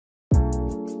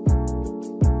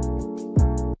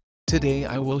Today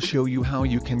I will show you how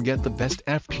you can get the best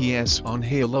FPS on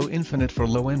Halo Infinite for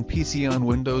low-end PC on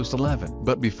Windows 11.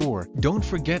 But before, don't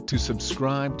forget to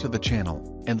subscribe to the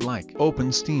channel, and like.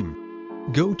 Open Steam.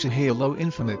 Go to Halo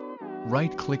Infinite,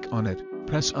 right-click on it,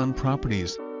 press on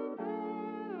Properties.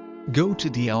 Go to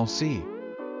DLC.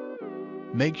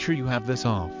 Make sure you have this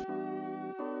off.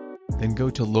 Then go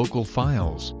to Local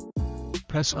Files.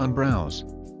 Press on Browse.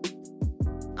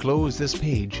 Close this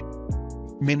page.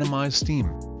 Minimize Steam,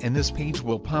 and this page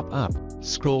will pop up.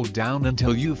 Scroll down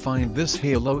until you find this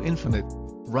Halo Infinite.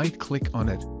 Right-click on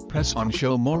it, press on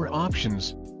Show More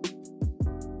Options.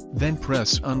 Then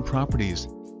press on Properties.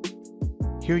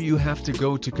 Here you have to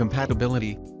go to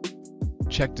Compatibility.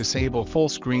 Check Disable Full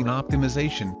Screen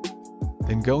Optimization.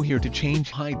 Then go here to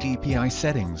change High DPI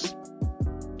settings.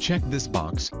 Check this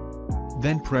box.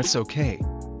 Then press OK.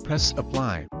 Press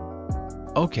Apply.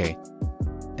 OK.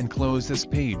 And close this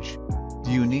page.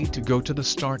 You need to go to the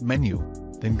Start menu,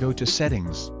 then go to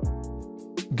Settings.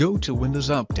 Go to Windows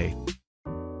Update.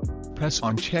 Press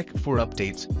on Check for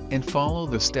Updates, and follow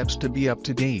the steps to be up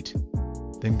to date.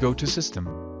 Then go to System.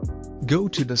 Go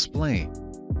to Display.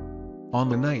 On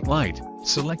the night light,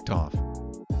 select Off.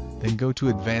 Then go to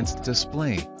Advanced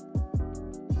Display.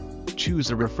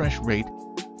 Choose a refresh rate.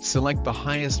 Select the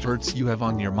highest hertz you have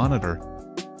on your monitor.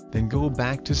 Then go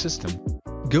back to System.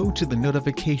 Go to the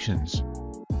Notifications.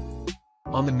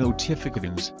 On the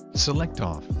notifications, select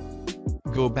Off.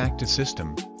 Go back to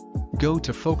System. Go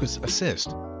to Focus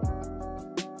Assist.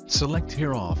 Select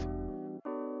here Off.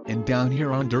 And down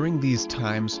here on During these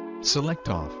times, select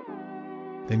Off.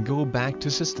 Then go back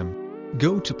to System.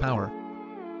 Go to Power.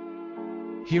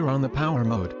 Here on the Power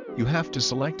mode, you have to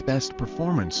select Best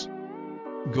Performance.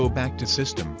 Go back to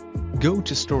System. Go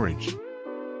to Storage.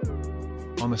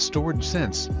 On the Storage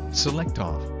Sense, select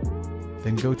Off.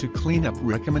 Then go to Cleanup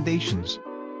Recommendations.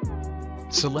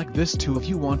 Select this too if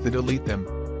you want to delete them.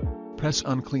 Press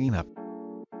on Cleanup.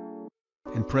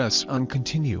 And press on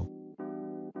Continue.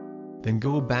 Then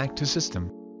go back to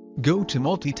System. Go to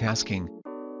Multitasking.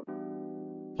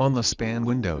 On the span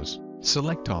windows,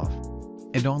 select Off.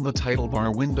 And on the title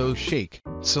bar window shake,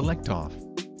 select Off.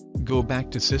 Go back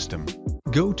to System.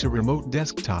 Go to Remote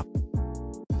Desktop.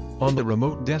 On the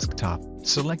Remote Desktop,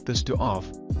 select this to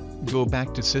Off. Go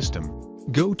back to System.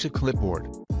 Go to Clipboard.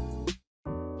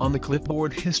 On the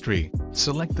Clipboard history,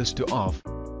 select this to Off.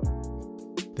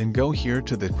 Then go here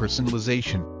to the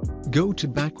Personalization. Go to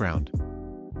Background.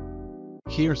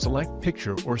 Here select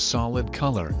Picture or Solid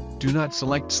Color, do not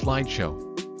select Slideshow.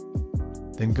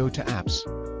 Then go to Apps.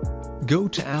 Go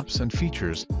to Apps and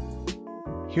Features.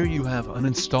 Here you have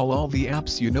uninstall all the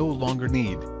apps you no longer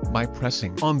need, by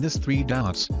pressing on this 3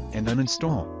 dots, and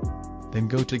uninstall. Then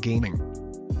go to Gaming.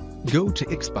 Go to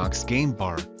Xbox Game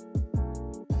Bar.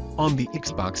 On the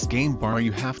Xbox Game Bar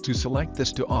you have to select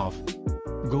this to Off.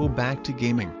 Go back to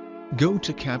Gaming. Go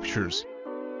to Captures.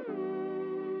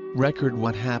 Record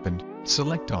what happened,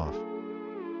 select Off.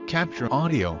 Capture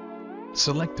Audio,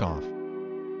 select Off.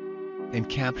 And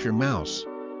Capture Mouse,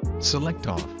 select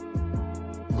Off.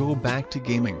 Go back to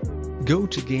Gaming. Go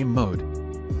to Game Mode.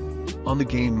 On the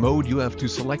Game Mode you have to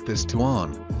select this to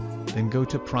On. Then go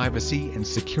to Privacy and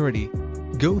Security.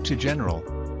 Go to General.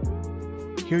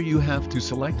 Here you have to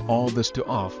select all this to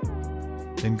Off.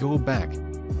 Then go back.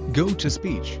 Go to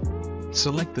Speech.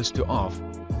 Select this to Off.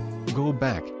 Go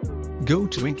back. Go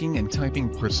to Inking and Typing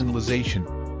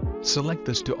Personalization. Select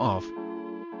this to Off.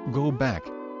 Go back.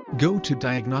 Go to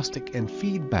Diagnostic and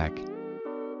Feedback.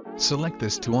 Select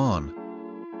this to On.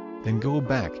 Then go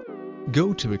back.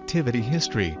 Go to Activity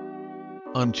History.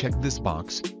 Uncheck this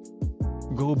box.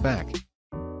 Go back.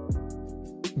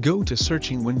 Go to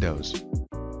Searching Windows.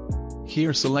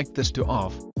 Here select this to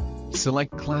Off.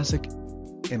 Select Classic.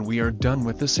 And we are done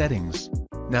with the settings.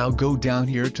 Now go down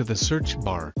here to the search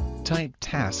bar, type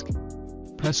Task.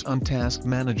 Press on Task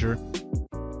Manager.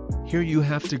 Here you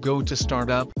have to go to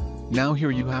Startup. Now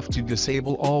here you have to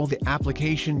disable all the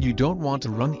application you don't want to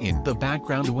run in the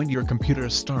background when your computer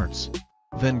starts.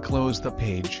 Then close the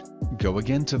page. Go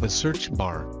again to the search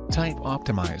bar, type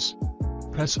Optimize.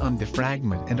 Press on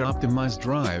Defragment and Optimize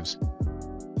Drives.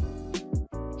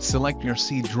 Select your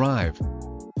C drive.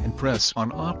 And press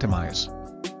on Optimize.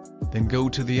 Then go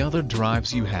to the other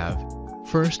drives you have.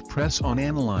 First press on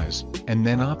Analyze, and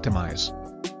then Optimize.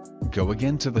 Go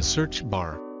again to the search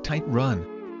bar, type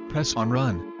Run. Press on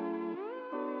Run.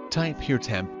 Type here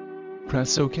Temp.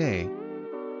 Press OK.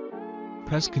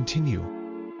 Press Continue.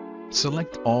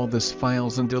 Select all these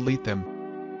files and delete them.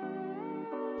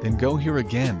 Then go here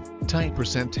again, type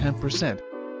 %10%.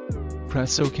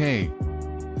 Press OK.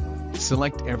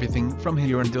 Select everything from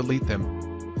here and delete them.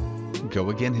 Go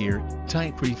again here,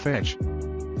 type prefetch.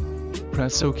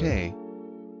 Press OK.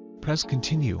 Press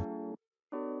continue.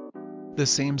 The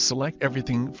same, select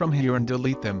everything from here and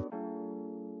delete them.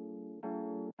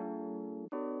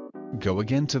 Go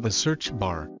again to the search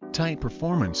bar, type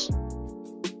performance.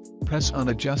 Press on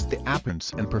adjust the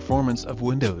appearance and performance of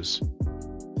Windows.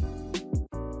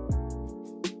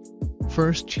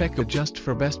 First check adjust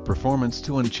for best performance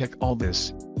to uncheck all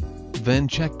this. Then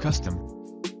check custom.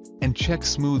 And check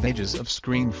smooth edges of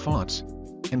screen fonts.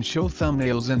 And show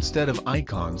thumbnails instead of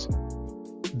icons.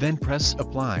 Then press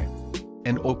apply.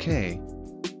 And OK.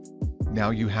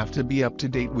 Now you have to be up to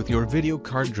date with your video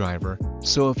card driver,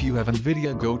 so if you have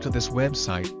NVIDIA, go to this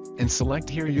website, and select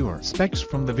here your specs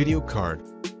from the video card.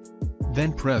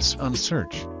 Then press on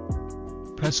search.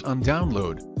 Press on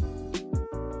download.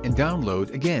 And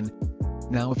download again.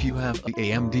 Now if you have an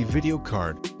AMD video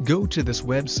card, go to this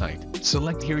website,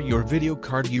 select here your video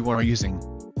card you are using.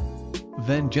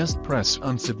 Then just press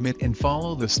on submit and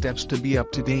follow the steps to be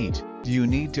up to date. You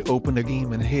need to open a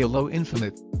game in Halo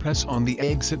Infinite, press on the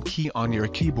exit key on your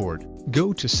keyboard,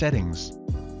 go to settings.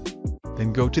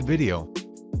 Then go to video.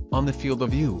 On the field of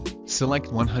view,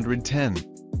 select 110.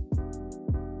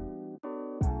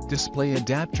 Display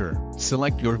adapter,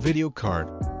 select your video card.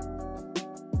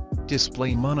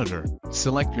 Display monitor,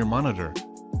 select your monitor.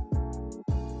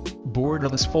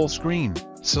 Borderless full screen,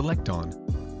 select on.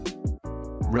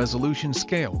 Resolution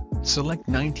scale, select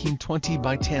 1920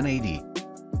 by 1080.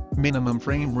 Minimum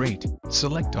frame rate,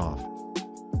 select off.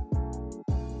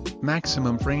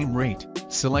 Maximum frame rate,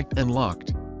 select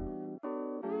unlocked.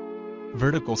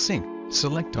 Vertical sync,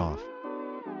 select off.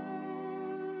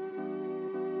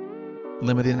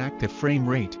 Limit inactive frame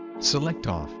rate, select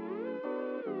off.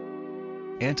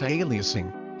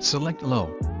 Anti-aliasing, select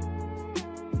low.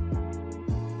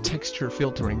 Texture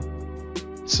filtering,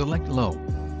 select low.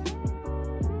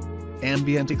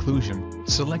 Ambient occlusion,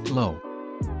 select low.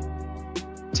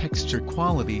 Texture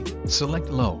quality, select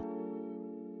low.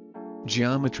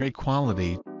 Geometry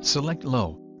quality, select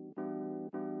low.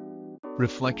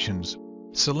 Reflections,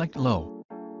 select low.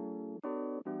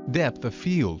 Depth of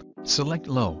field, select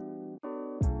low.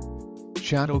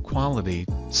 Shadow quality,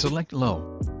 select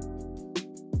low.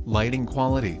 Lighting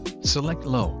quality, select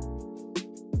low.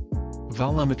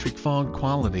 Volumetric fog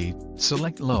quality,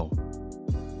 select low.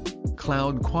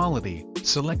 Cloud quality,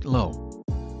 select low.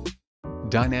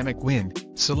 Dynamic wind,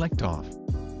 select off.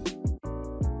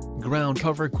 Ground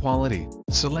cover quality,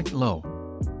 select low.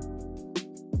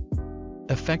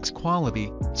 Effects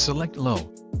quality, select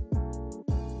low.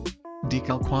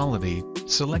 Decal quality,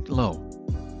 select low.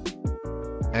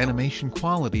 Animation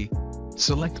quality,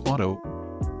 select auto.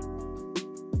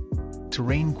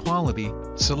 Terrain quality,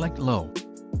 select low.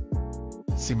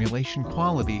 Simulation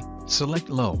quality, select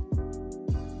low.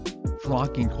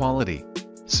 Flocking quality,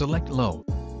 select low.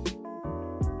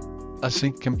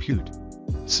 Async compute,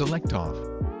 select off.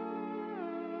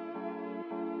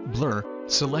 Blur,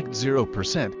 select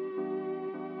 0%.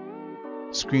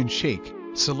 Screen shake,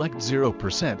 select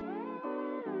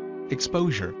 0%.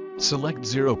 Exposure, select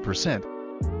 0%.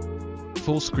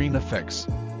 Full screen effects,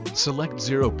 select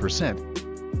 0%.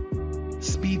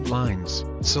 Speed lines,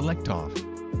 select off.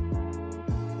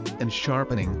 And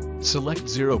sharpening, select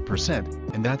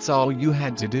 0%. And that's all you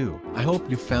had to do. I hope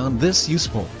you found this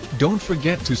useful. Don't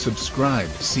forget to subscribe.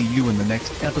 See you in the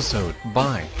next episode.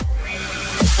 Bye.